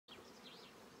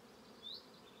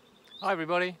Hi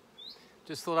everybody,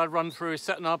 just thought I'd run through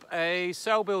setting up a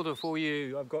cell builder for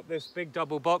you. I've got this big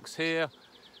double box here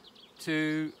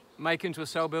to make into a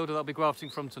cell builder that I'll be grafting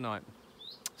from tonight.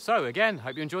 So again,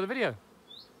 hope you enjoy the video.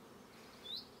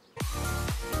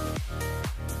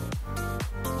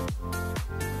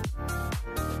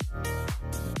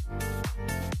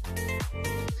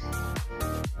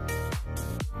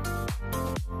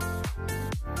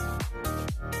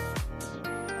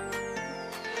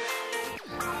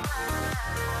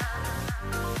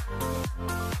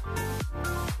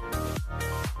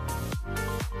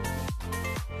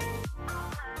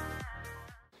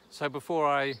 So before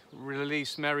I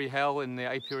release merry hell in the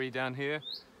apiary down here,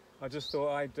 I just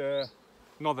thought I'd,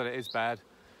 not that it is bad,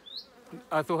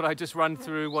 I thought I'd just run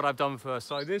through what I've done first.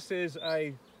 So this is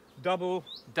a double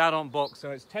Dadant box, so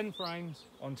it's 10 frames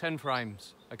on 10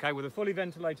 frames, okay, with a fully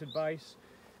ventilated base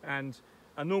and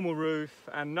a normal roof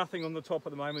and nothing on the top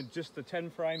at the moment, just the 10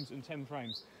 frames and 10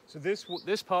 frames. So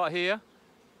this part here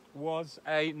was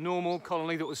a normal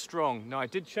colony that was strong. Now I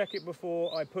did check it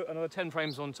before I put another 10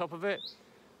 frames on top of it.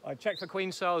 I checked for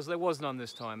queen cells, there was none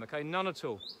this time, okay, none at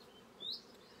all.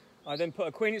 I then put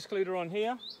a queen excluder on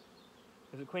here.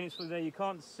 There's a queen excluder there, you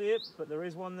can't see it, but there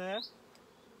is one there.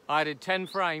 I did 10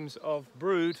 frames of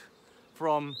brood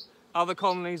from other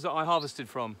colonies that I harvested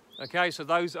from. Okay, so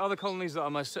those other colonies that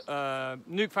are my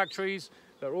nuke factories,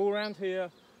 they're all around here.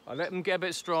 I let them get a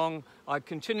bit strong. I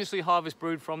continuously harvest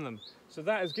brood from them. So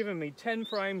that has given me 10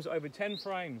 frames over 10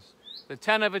 frames, the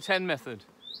 10 over 10 method.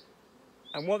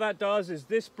 And what that does is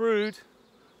this brood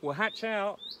will hatch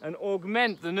out and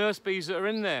augment the nurse bees that are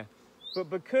in there. But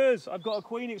because I've got a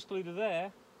queen excluder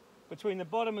there, between the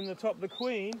bottom and the top, the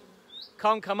queen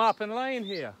can't come up and lay in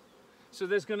here. So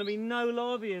there's going to be no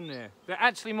larvae in there. There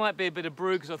actually might be a bit of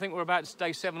brood because I think we're about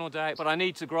day 7 or day 8, but I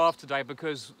need to graft today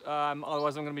because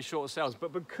otherwise I'm going to be short of cells.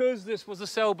 But because this was a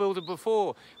cell builder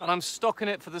before and I'm stocking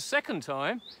it for the second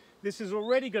time, this is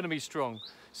already going to be strong.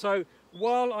 So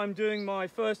while I'm doing my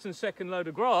first and second load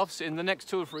of grafts in the next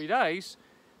 2 or 3 days,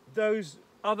 those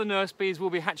other nurse bees will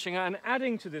be hatching out and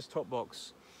adding to this top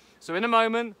box. So in a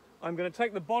moment, I'm going to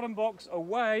take the bottom box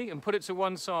away and put it to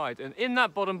one side. And in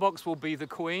that bottom box will be the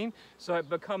queen, so it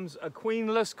becomes a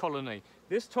queenless colony.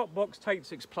 This top box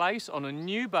takes its place on a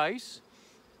new base,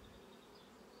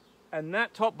 and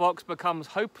that top box becomes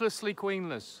hopelessly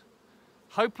queenless.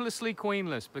 Hopelessly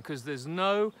queenless, because there's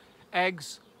no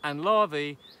eggs and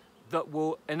larvae that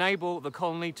will enable the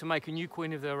colony to make a new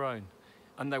queen of their own.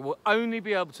 And they will only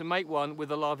be able to make one with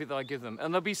the larvae that I give them.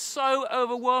 And they'll be so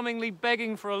overwhelmingly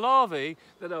begging for a larvae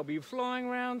that they'll be flying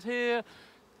around here,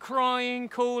 crying,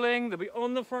 calling, they'll be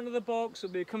on the front of the box,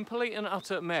 it'll be a complete and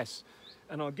utter mess.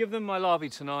 And I'll give them my larvae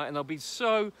tonight and they'll be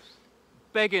so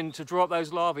begging to drop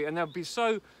those larvae, and they'll be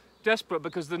so desperate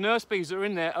because the nurse bees that are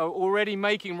in there are already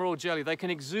making raw jelly. They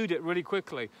can exude it really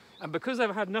quickly. And because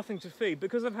they've had nothing to feed,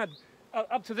 because they've had,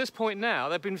 up to this point now,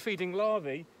 they've been feeding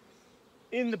larvae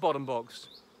in the bottom box.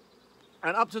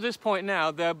 And up to this point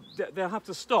now, they'll have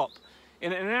to stop.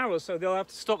 In an hour or so, they'll have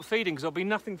to stop feeding because there'll be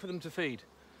nothing for them to feed.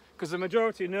 Because the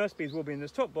majority of nurse bees will be in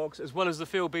this top box, as well as the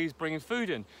field bees bringing food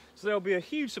in. So there'll be a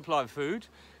huge supply of food.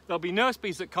 There'll be nurse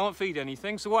bees that can't feed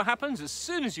anything. So what happens? As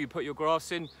soon as you put your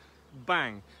grafts in,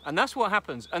 bang. And that's what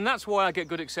happens. And that's why I get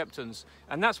good acceptance.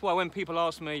 And that's why when people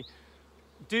ask me,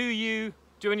 do you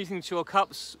do anything to your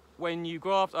cups when you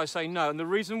graft? I say no. And the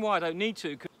reason why I don't need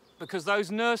to, because those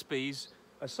nurse bees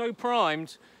are so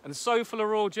primed and so full of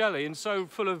raw jelly and so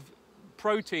full of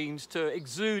proteins to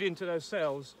exude into those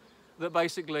cells that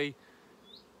basically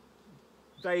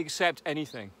they accept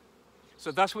anything.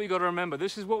 So that's what you got to remember.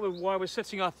 This is why we're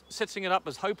setting it up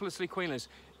as hopelessly queenless.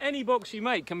 Any box you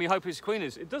make can be hopelessly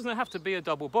queenless. It doesn't have to be a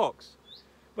double box,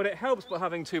 but it helps by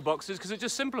having 2 boxes because it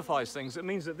just simplifies things. It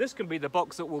means that this can be the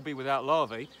box that will be without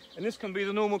larvae, and this can be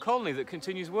the normal colony that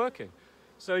continues working.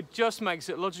 So it just makes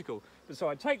it logical. So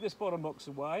I take this bottom box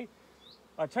away,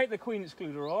 I take the queen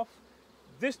excluder off,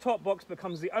 this top box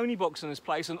becomes the only box in this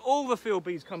place, and all the field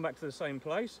bees come back to the same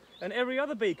place, and every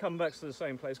other bee comes back to the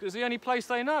same place, because it's the only place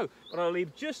they know. But I'll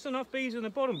leave just enough bees in the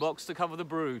bottom box to cover the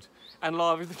brood and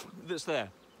larvae that's there.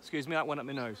 Excuse me, that went up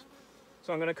my nose.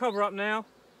 So I'm going to cover up now.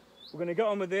 We're going to get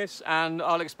on with this and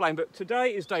I'll explain. But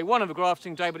today is day 1 of a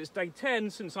grafting day, but it's day 10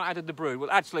 since I added the brood. Well,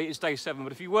 actually it's day 7,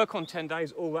 but if you work on 10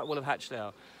 days, all that will have hatched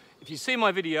out. If you see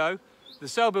my video, the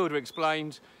cell builder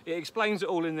explains it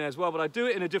all in there as well, but I do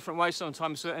it in a different way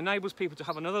sometimes, so it enables people to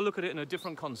have another look at it in a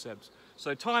different concept.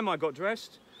 So time I got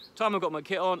dressed, time I got my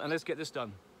kit on, and let's get this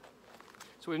done.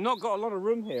 So we've not got a lot of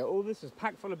room here. All this is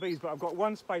packed full of bees, but I've got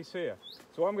one space here.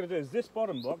 So what I'm going to do is this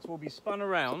bottom box will be spun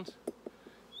around,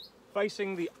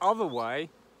 facing the other way,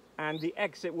 and the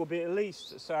exit will be at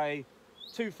least, say,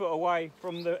 2 foot away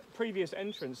from the previous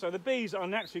entrance. So the bees are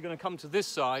naturally going to come to this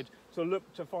side to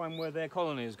look to find where their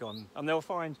colony has gone, and they'll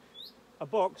find a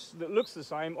box that looks the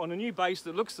same on a new base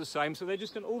that looks the same, so they're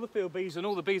just going to, all the field bees and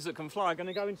all the bees that can fly are going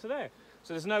to go into there.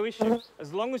 So there's no issue.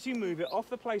 As long as you move it off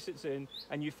the place it's in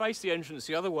and you face the entrance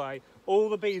the other way, all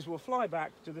the bees will fly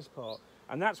back to this part.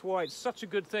 And that's why it's such a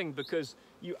good thing, because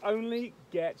you only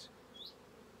get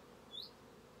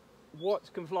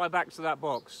what can fly back to that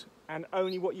box and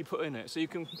only what you put in it, so you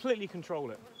can completely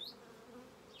control it.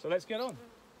 So let's get on.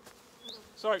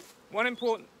 So one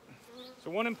important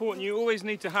you always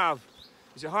need to have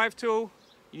is your hive tool.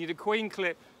 You need a queen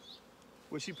clip,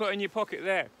 which you put in your pocket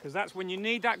there, because that's when you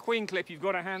need that queen clip, you've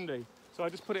got it handy. So I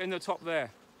just put it in the top there.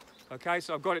 Okay,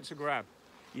 so I've got it to grab.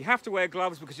 You have to wear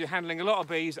gloves because you're handling a lot of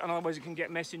bees, and otherwise it can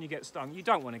get messy and you get stung. You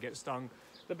don't want to get stung.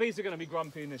 The bees are going to be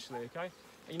grumpy initially, okay?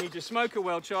 And you need your smoker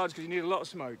well charged because you need a lot of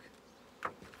smoke.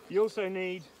 You also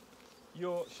need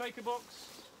your shaker box,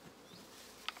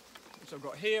 which I've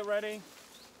got here ready.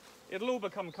 It'll all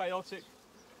become chaotic.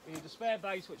 You need a spare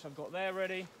base, which I've got there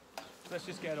ready. Let's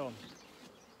just get on.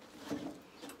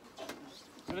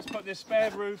 So let's put this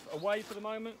spare roof away for the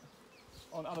moment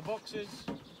on other boxes.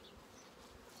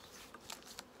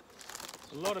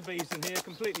 A lot of bees in here,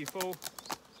 completely full.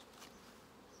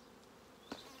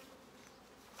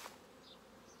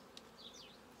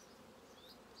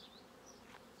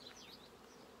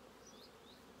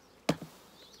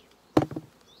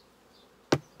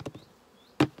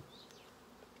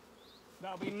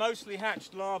 That'll be mostly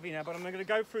hatched larvae now, but I'm going to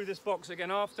go through this box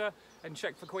again after and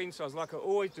check for queen cells like I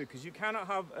always do, because you cannot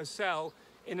have a cell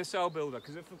in a cell builder,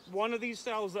 because if one of these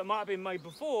cells that might have been made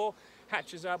before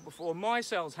hatches out before my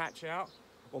cells hatch out,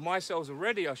 or my cells are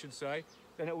ready I should say,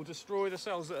 then it will destroy the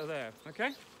cells that are there,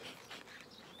 okay?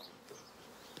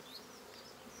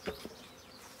 So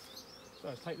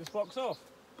let's take this box off.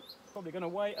 Probably going to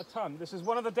weigh a ton. This is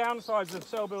one of the downsides of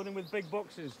cell building with big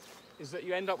boxes, is that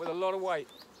you end up with a lot of weight.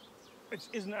 Which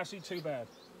isn't actually too bad.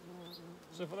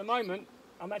 So for the moment,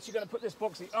 I'm actually going to put this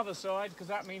box the other side, because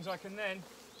that means I can then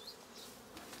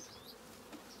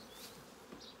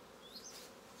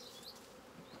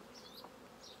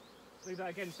leave that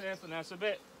against there for now. It's a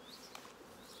bit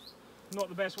not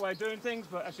the best way of doing things,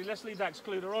 but actually let's leave that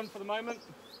excluder on for the moment.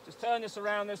 Just turn this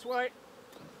around this way.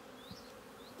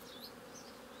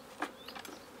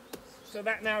 So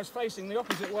that now is facing the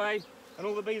opposite way. And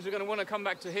all the bees are going to want to come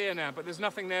back to here now, but there's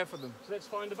nothing there for them. So let's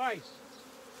find a base.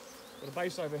 Got a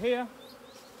base over here.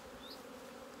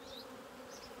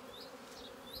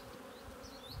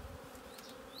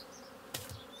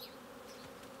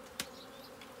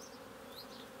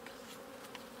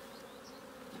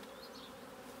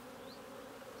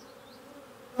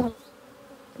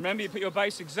 Remember, you put your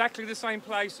base exactly the same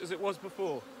place as it was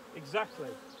before. Exactly.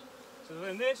 So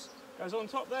then this goes on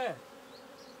top there.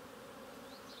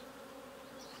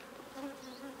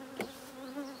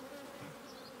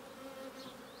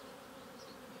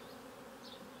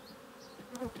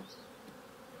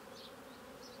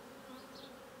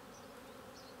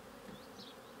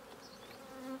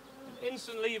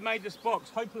 Instantly you've made this box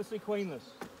hopelessly queenless.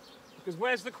 Because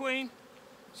where's the queen?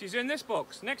 She's in this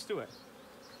box next to it.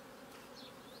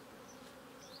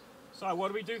 So what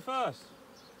do we do first?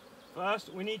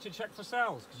 First we need to check for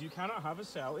cells, because you cannot have a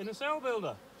cell in a cell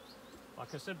builder,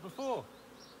 like I said before.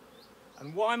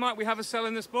 And why might we have a cell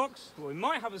in this box? Well, we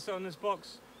might have a cell in this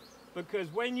box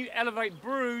because when you elevate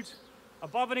brood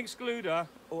above an excluder,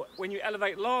 or when you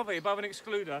elevate larvae above an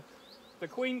excluder, the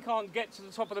queen can't get to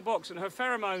the top of the box and her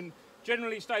pheromone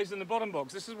generally stays in the bottom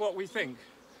box. This is what we think,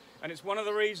 and it's one of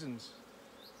the reasons.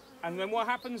 And then what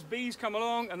happens? Bees come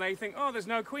along and they think, oh, there's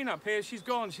no queen up here, she's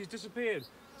gone, she's disappeared.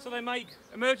 So they make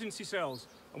emergency cells.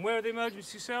 And where are the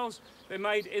emergency cells? They're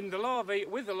made in the larvae,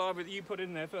 with the larvae that you put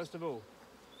in there first of all.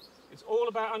 It's all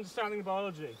about understanding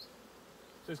biology.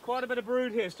 So there's quite a bit of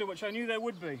brood here still, which I knew there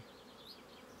would be.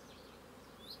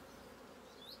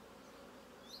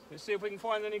 Let's see if we can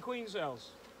find any queen cells.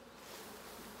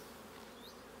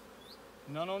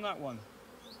 None on that one.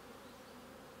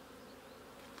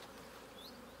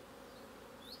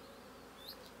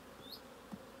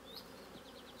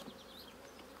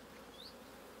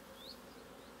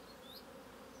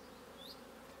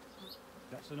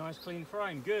 That's a nice clean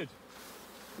frame, good.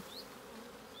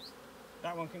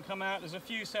 That one can come out. There's a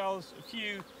few cells,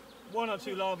 one or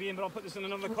two larvae in, but I'll put this in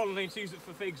another colony to use it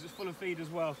for feed, 'cause it's full of feed as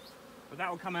well. But that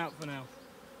will come out for now.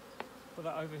 Put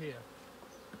that over here.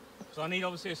 So I need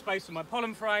obviously a space for my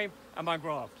pollen frame and my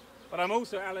graft. But I'm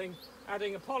also adding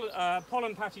a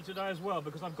pollen patty today as well,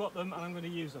 because I've got them and I'm going to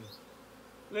use them.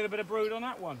 A little bit of brood on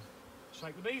that one.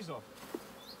 Shake the bees off.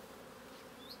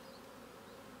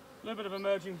 A little bit of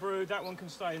emerging brood, that one can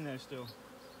stay in there still.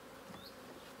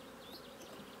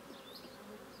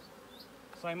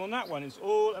 Same on that one, it's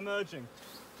all emerging.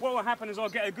 What will happen is I'll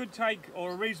get a good take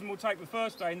or a reasonable take the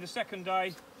first day, and the second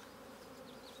day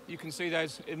you can see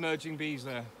those emerging bees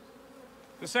there.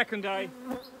 The second day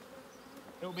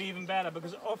it'll be even better,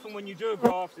 because often when you do a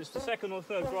graft, it's the second or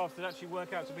third graft that actually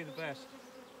work out to be the best.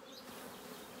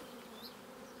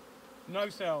 No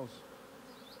cells,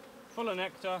 full of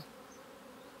nectar,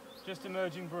 just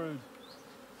emerging brood.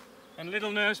 And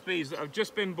little nurse bees that have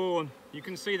just been born, you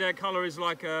can see their colour is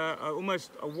like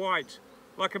almost a white,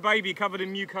 like a baby covered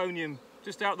in meconium,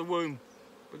 just out the womb.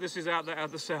 But this is out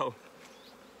the cell.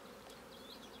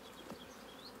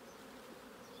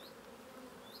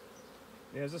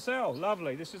 There's a cell,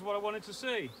 lovely. This is what I wanted to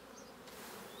see.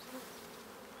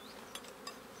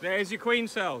 There's your queen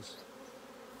cells.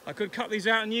 I could cut these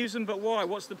out and use them, but why?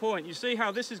 What's the point? You see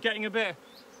how this is getting a bit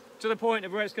to the point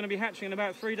of where it's going to be hatching in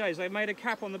about 3 days. They've made a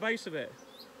cap on the base of it.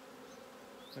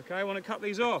 Okay, I want to cut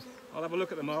these off. I'll have a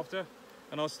look at them after,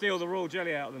 and I'll steal the royal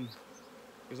jelly out of them,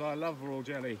 because I love royal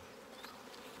jelly.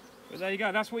 But there you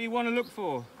go, that's what you want to look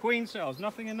for. Queen cells,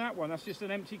 nothing in that one, that's just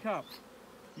an empty cup.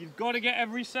 You've got to get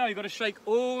every cell, you've got to shake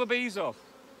all the bees off.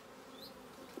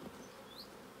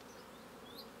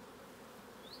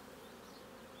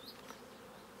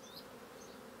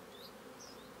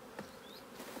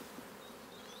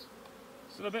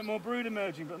 Still a bit more brood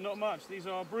emerging, but not much. These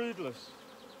are broodless,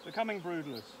 becoming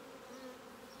broodless.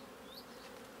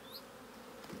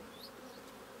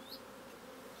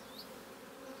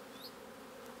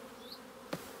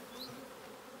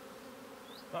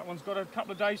 That one's got a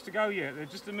couple of days to go yet. They're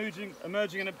just emerging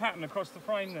in a pattern across the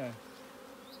frame there.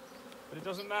 But it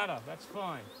doesn't matter, that's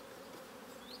fine.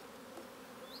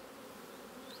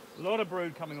 A lot of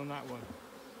brood coming on that one.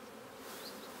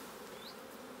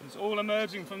 It's all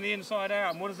emerging from the inside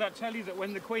out. And what does that tell you? That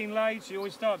when the queen lays, she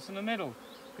always starts in the middle,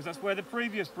 because that's where the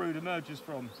previous brood emerges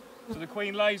from. So the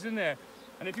queen lays in there.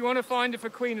 And if you want to find if a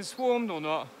queen has swarmed or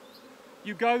not,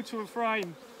 you go to a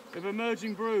frame of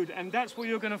emerging brood, and that's where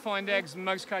you're going to find eggs in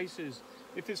most cases.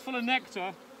 If it's full of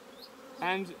nectar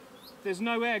and there's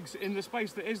no eggs in the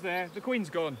space that is there, the queen's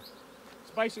gone.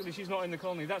 So basically she's not in the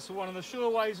colony. That's one of the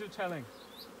sure ways of telling.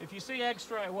 If you see eggs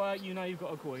straight away, you know you've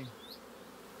got a queen.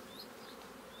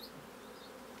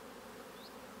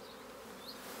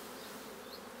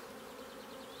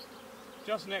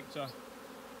 Just nectar.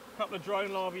 A couple of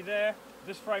drone larvae there.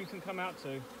 This frame can come out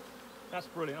too. That's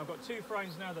brilliant. I've got 2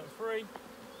 frames now that are free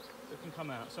that can come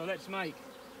out. So let's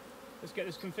get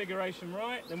this configuration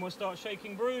right. Then we'll start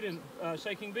shaking brood in,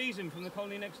 shaking bees in from the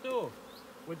colony next door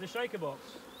with the shaker box.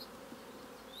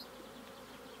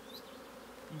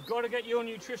 You've got to get your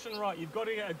nutrition right. You've got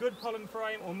to get a good pollen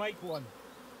frame or make one.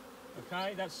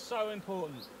 Okay, that's so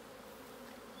important.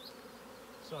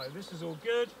 So this is all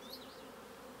good.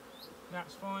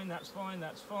 That's fine, that's fine,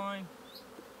 that's fine.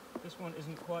 This one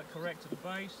isn't quite correct at the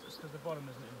base. It's because the bottom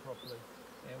isn't in properly.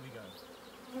 There we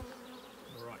go.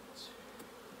 Right.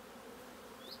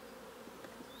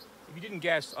 If you didn't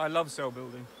guess, I love cell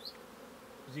building,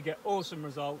 because you get awesome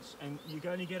results and you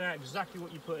only get out exactly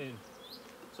what you put in.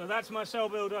 So that's my cell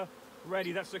builder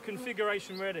ready. That's the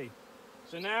configuration ready.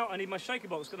 So now I need my shaker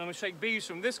box, because I'm going to shake bees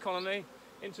from this colony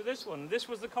into this one. This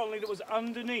was the colony that was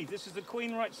underneath. This is the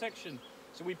queen right section.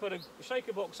 So we put a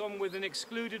shaker box on with an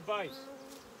excluded base.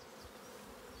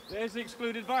 There's the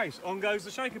excluded base. On goes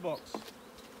the shaker box.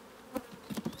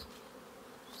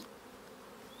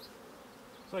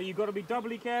 So you've got to be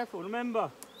doubly careful. Remember,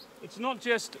 it's not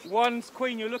just one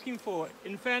queen you're looking for.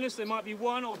 In fairness, there might be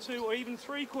 1 or 2 or even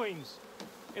 3 queens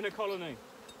in a colony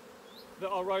that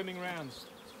are roaming around.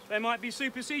 There might be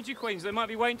supersedure queens. They might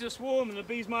be waiting to swarm, and the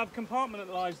bees might have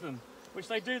compartmentalised them, which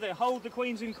they do. They hold the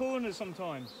queens in corners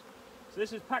sometimes. So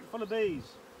this is packed full of bees.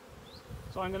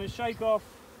 So I'm going to shake off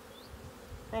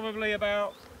probably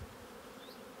about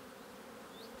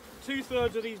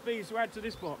 2/3 of these bees to add to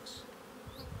this box.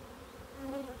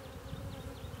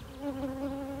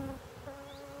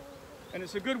 And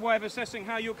it's a good way of assessing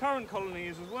how your current colony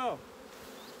is as well.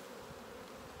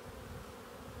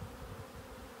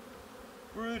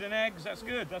 Brood and eggs, that's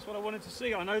good. That's what I wanted to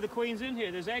see. I know the queen's in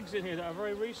here. There's eggs in here that are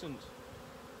very recent.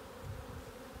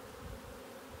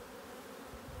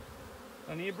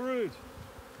 Plenty of brood.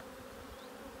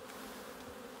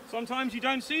 Sometimes you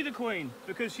don't see the queen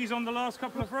because she's on the last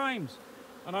couple of frames.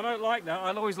 And I don't like that.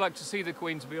 I'd always like to see the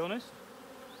queen, to be honest.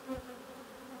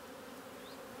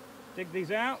 Dig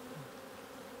these out.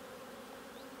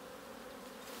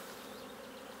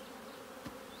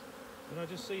 Did I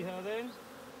just see her then?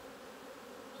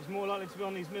 She's more likely to be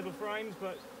on these middle frames,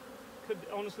 but could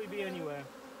honestly be anywhere.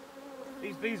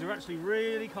 These bees are actually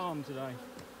really calm today.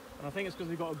 And I think it's because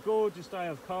we've got a gorgeous day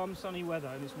of calm, sunny weather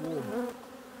and it's warm.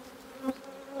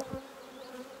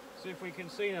 See if we can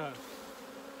see her.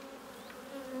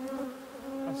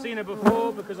 I've seen her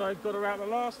before because I got her out the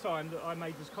last time that I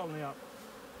made this colony up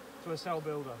to a cell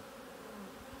builder.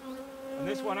 And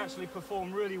this one actually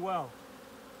performed really well.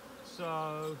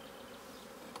 So,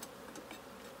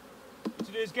 what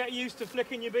to do is get used to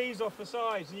flicking your bees off the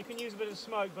sides, and you can use a bit of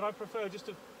smoke, but I prefer just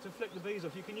to flick the bees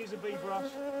off. You can use a bee brush.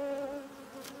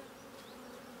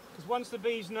 Because once the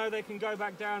bees know they can go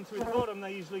back down through the bottom,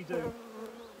 they usually do.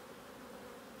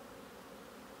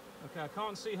 Okay, I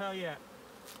can't see her yet.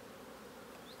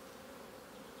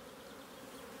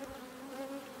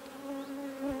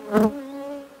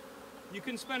 You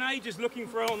can spend ages looking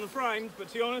for her on the frames, but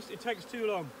to be honest, it takes too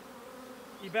long.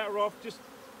 You're better off just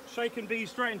shaking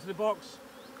bees straight into the box,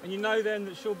 and you know then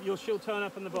that she'll turn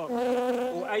up in the box.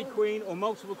 Or a queen, or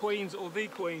multiple queens, or the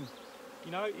queen.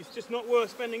 You know, it's just not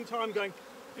worth spending time going,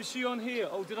 is she on here?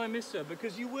 Oh, did I miss her?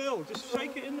 Because you will. Just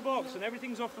shake it in the box and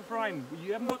everything's off the frame.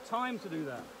 You haven't got time to do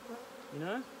that, you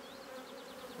know?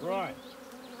 Right.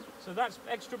 So that's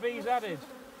extra bees added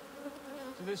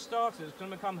to this starter. It's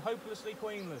going to become hopelessly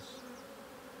queenless.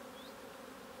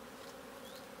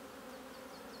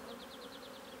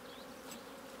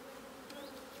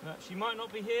 Now, she might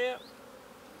not be here.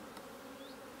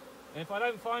 And if I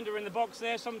don't find her in the box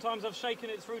there, sometimes I've shaken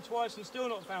it through twice and still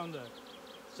not found her.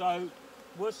 So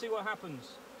we'll see what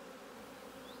happens.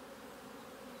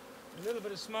 A little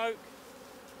bit of smoke,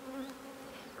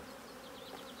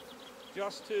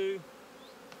 just to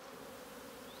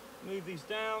move these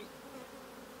down,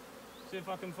 see if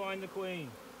I can find the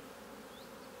queen.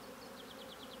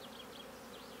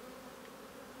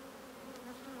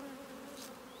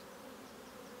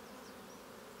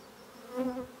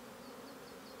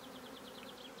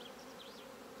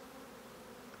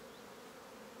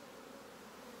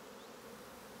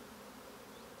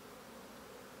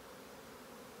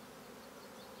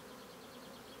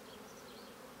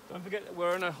 Don't forget that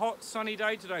we're on a hot sunny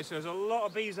day today, so there's a lot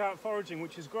of bees out foraging,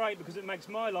 which is great because it makes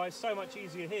my life so much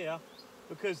easier here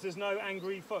because there's no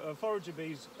angry forager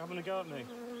bees having a go at me.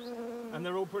 And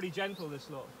they're all pretty gentle, this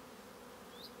lot.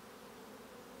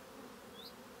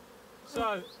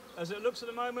 So, as it looks at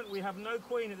the moment, we have no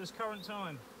queen at this current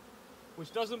time,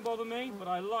 which doesn't bother me, but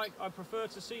I prefer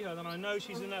to see her, then I know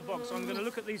she's in that box. So I'm going to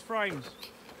look at these frames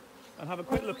and have a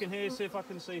quick look in here, see if I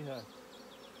can see her.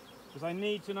 Because I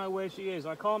need to know where she is.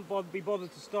 I can't be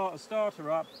bothered to start a starter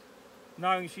up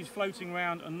knowing she's floating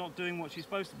around and not doing what she's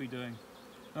supposed to be doing.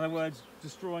 In other words,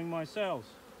 destroying my cells.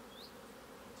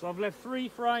 So I've left 3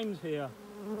 frames here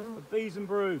of bees and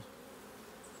brood.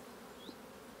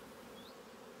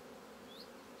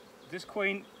 This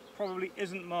queen probably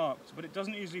isn't marked, but it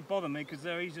doesn't usually bother me because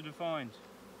they're easy to find.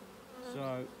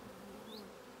 So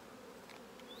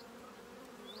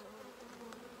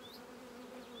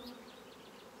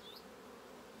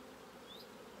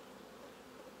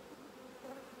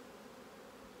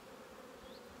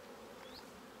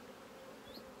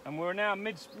and we're now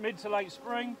mid to late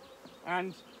spring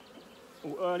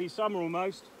or early summer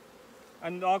almost,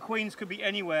 and our queens could be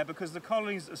anywhere because the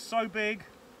colonies are so big,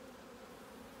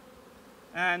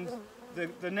 and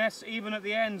the nests, even at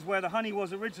the ends where the honey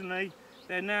was originally,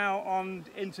 they're now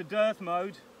into dearth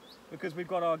mode because we've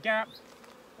got our gap,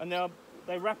 and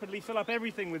they rapidly fill up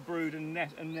everything with brood and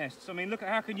nests. I mean, look at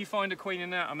how can you find a queen in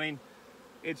that? I mean,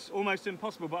 it's almost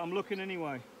impossible, but I'm looking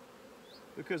anyway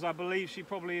because I believe she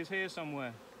probably is here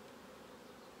somewhere.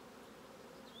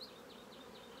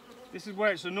 This is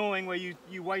where it's annoying, where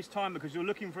you waste time because you're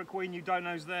looking for a queen you don't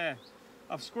know's there.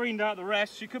 I've screened out the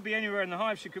rest. She could be anywhere in the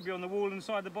hive. She could be on the wall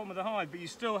inside the bottom of the hive, but you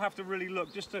still have to really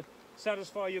look just to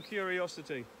satisfy your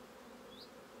curiosity.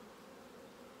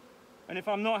 And if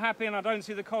I'm not happy and I don't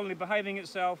see the colony behaving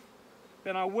itself,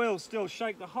 then I will still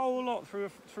shake the whole lot through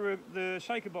the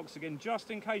shaker box again, just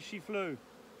in case she flew.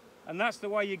 And that's the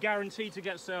way you're guaranteed to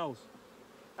get cells.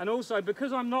 And also,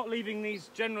 because I'm not leaving these,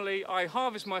 generally I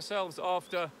harvest my cells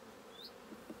after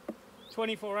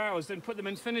 24 hours, then put them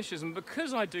in finishers, and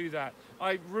because I do that,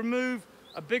 I remove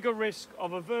a bigger risk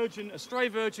of a stray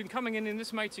virgin coming in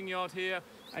this mating yard here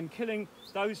and killing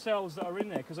those cells that are in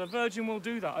there, because a virgin will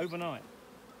do that overnight.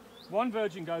 One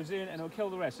virgin goes in and it'll kill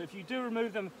the rest. So if you do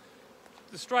remove them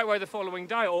straight away the following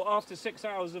day or after 6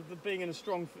 hours of being in a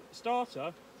strong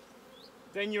starter,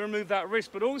 then you remove that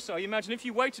risk. But also, you imagine if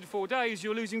you waited 4 days,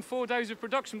 you're losing 4 days of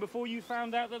production before you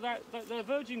found out that the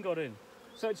virgin got in.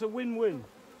 So it's a win-win.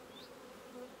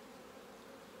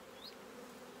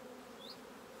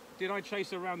 Did I chase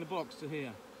her around the box to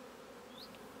here?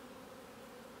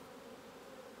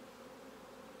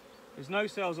 There's no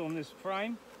cells on this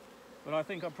frame, but I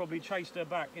think I probably chased her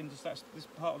back into this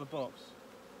part of the box.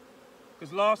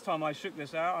 Because last time I shook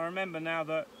this out, I remember now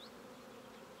that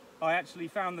I actually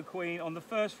found the queen on the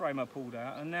first frame I pulled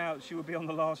out, and now she would be on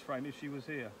the last frame if she was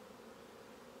here.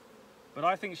 But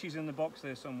I think she's in the box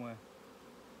there somewhere.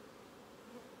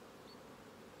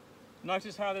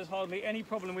 Notice how there's hardly any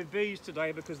problem with bees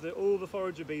today because all the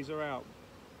forager bees are out.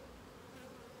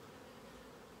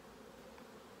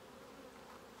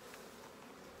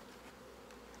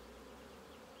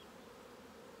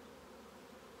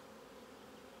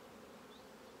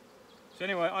 So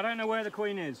anyway, I don't know where the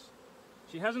queen is.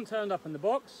 She hasn't turned up in the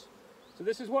box. So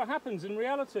this is what happens in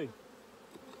reality.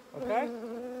 Okay?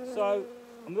 So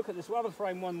I'm looking at this other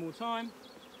frame one more time.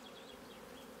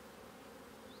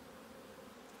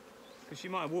 Because she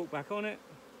might have walked back on it.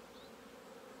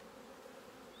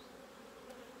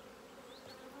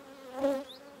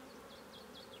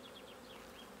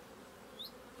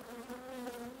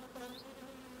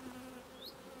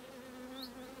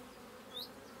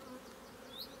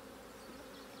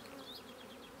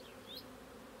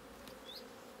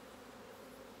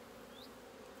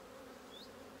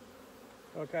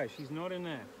 Okay, she's not in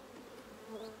there.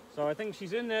 So I think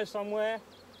she's in there somewhere,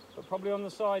 but probably on the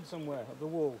side somewhere of the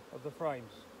wall of the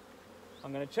frames.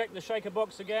 I'm going to check the shaker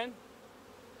box again.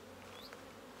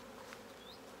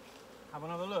 Have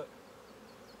another look.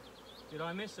 Did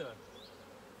I miss her?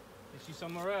 Is she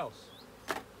somewhere else?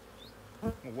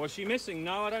 Well, was she missing?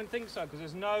 No, I don't think so, because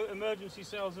there's no emergency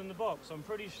cells in the box. I'm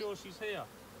pretty sure she's here.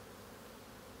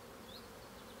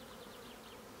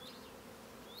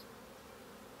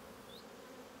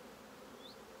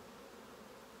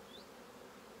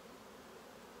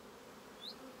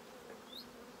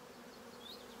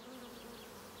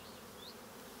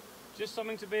 Just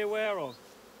something to be aware of.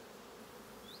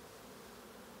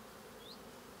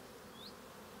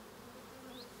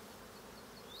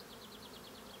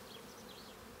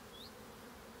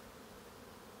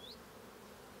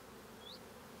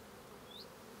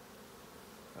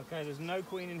 Okay, there's no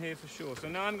queen in here for sure. So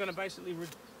now I'm going to basically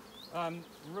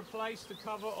replace the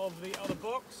cover of the other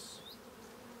box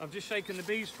I've just shaken the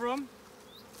bees from.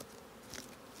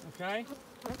 Okay,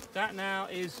 that now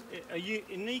is a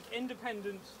unique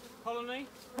independent colony,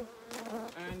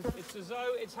 and it's as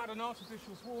though it's had an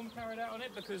artificial swarm carried out on it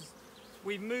because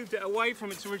we've moved it away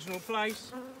from its original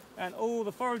place, and all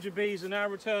the forager bees are now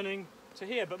returning to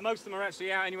here, but most of them are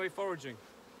actually out anyway foraging.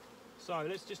 So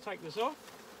let's just take this off,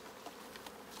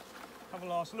 have a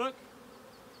last look.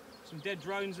 Some dead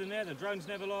drones in there. The drones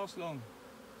never last long.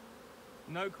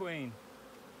 No queen.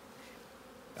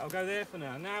 That'll go there for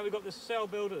now. Now we've got the cell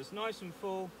builder that's nice and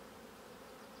full.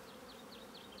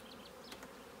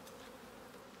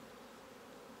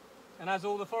 And as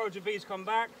all the forager bees come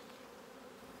back,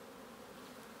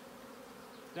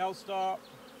 they'll start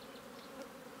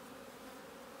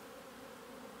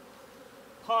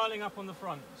piling up on the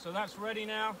front. So that's ready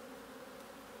now.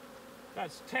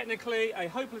 That's technically a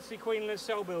hopelessly queenless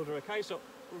cell builder, okay? So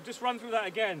we'll just run through that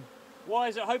again. Why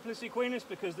is it hopelessly queenless?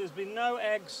 Because there's been no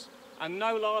eggs and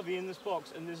no larvae in this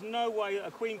box, and there's no way that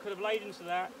a queen could have laid into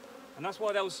that, and that's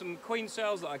why there was some queen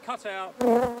cells that I cut out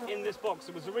in this box.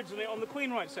 It was originally on the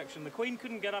queen right section. The queen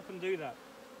couldn't get up and do that.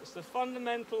 It's the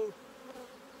fundamental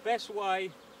best way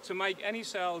to make any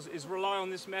cells is rely on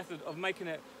this method of making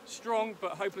it strong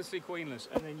but hopelessly queenless,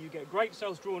 and then you get great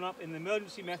cells drawn up in the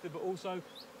emergency method but also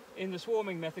in the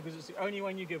swarming method because it's the only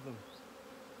one you give them.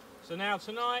 So now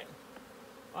tonight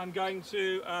I'm going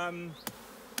to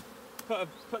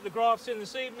put the grafts in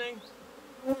this evening.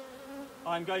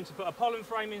 I'm going to put a pollen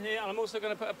frame in here, and I'm also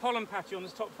going to put a pollen patty on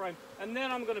this top frame, and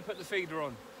then I'm going to put the feeder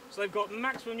on. So they've got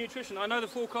maximum nutrition. I know the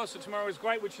forecast for tomorrow is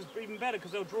great, which is even better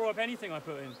because they'll draw up anything I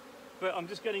put in. But I'm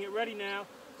just getting it ready now,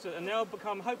 and they'll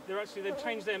become they've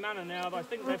changed their manner now. I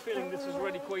think they're feeling this is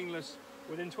already queenless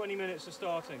within 20 minutes of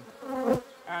starting.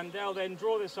 And they'll then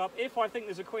draw this up. If I think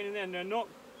there's a queen in there and they're not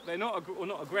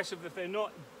aggressive, if they're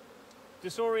not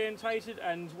disorientated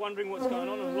and wondering what's going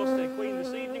on and lost their queen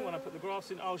this evening when I put the grafts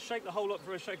in, I'll shake the whole lot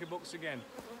through a shaker box again.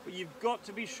 But you've got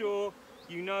to be sure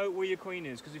you know where your queen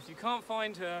is, because if you can't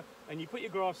find her and you put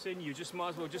your grafts in, you just might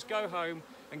as well just go home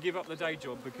and give up the day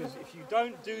job, because if you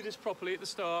don't do this properly at the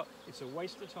start, it's a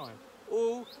waste of time.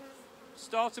 All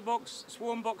starter box,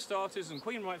 swarm box starters and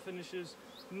queen right finishers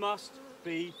must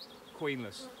be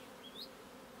queenless.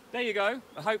 There you go.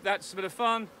 I hope that's a bit of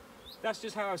fun. That's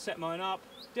just how I set mine up.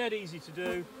 Dead easy to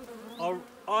do.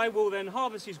 I will then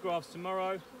harvest these grafts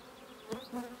tomorrow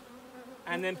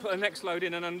and then put a next load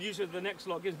in, and usually the next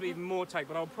lot gives me even more take,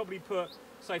 but I'll probably put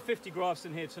say 50 grafts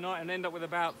in here tonight and end up with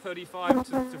about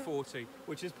 35 to 40,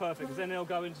 which is perfect, because then they'll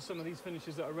go into some of these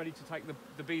finishes that are ready to take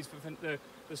the bees for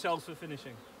the cells for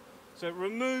finishing. So it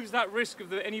removes that risk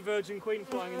of any virgin queen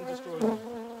flying in and destroying them.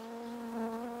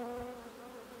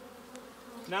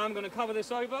 Now I'm going to cover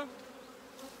this over.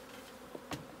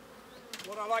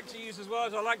 What I like to use as well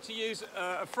is I like to use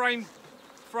a frame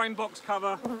box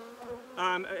cover,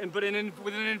 but with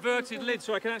an inverted lid,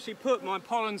 so I can actually put my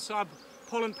pollen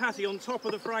patty on top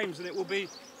of the frames, and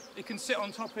it can sit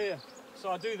on top here. So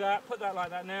I do that, put that like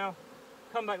that now,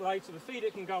 come back later, the feeder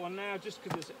can go on now just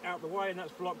because it's out the way and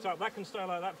that's blocked up. That can stay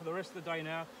like that for the rest of the day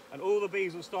now, and all the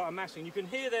bees will start amassing. You can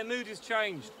hear their mood has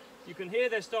changed. You can hear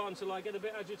they're starting to like get a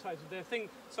bit agitated. They think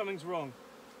something's wrong,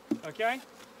 okay?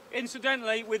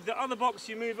 Incidentally, with the other box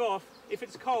you move off, if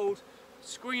it's cold,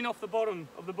 screen off the bottom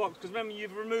of the box, because remember,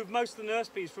 you've removed most of the nurse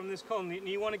bees from this colony, and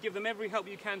you want to give them every help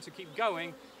you can to keep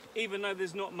going, even though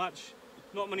there's not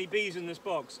many bees in this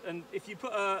box. And if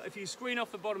you screen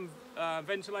off the bottom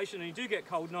ventilation and you do get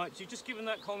cold nights, you're just giving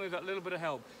that colony that little bit of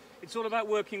help. It's all about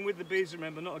working with the bees,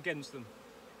 remember, not against them.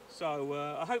 So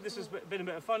I hope this has been a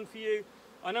bit of fun for you.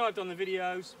 I know I've done the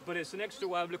videos, but it's an extra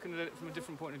way of looking at it from a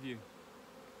different point of view.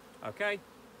 Okay,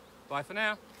 bye for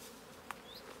now.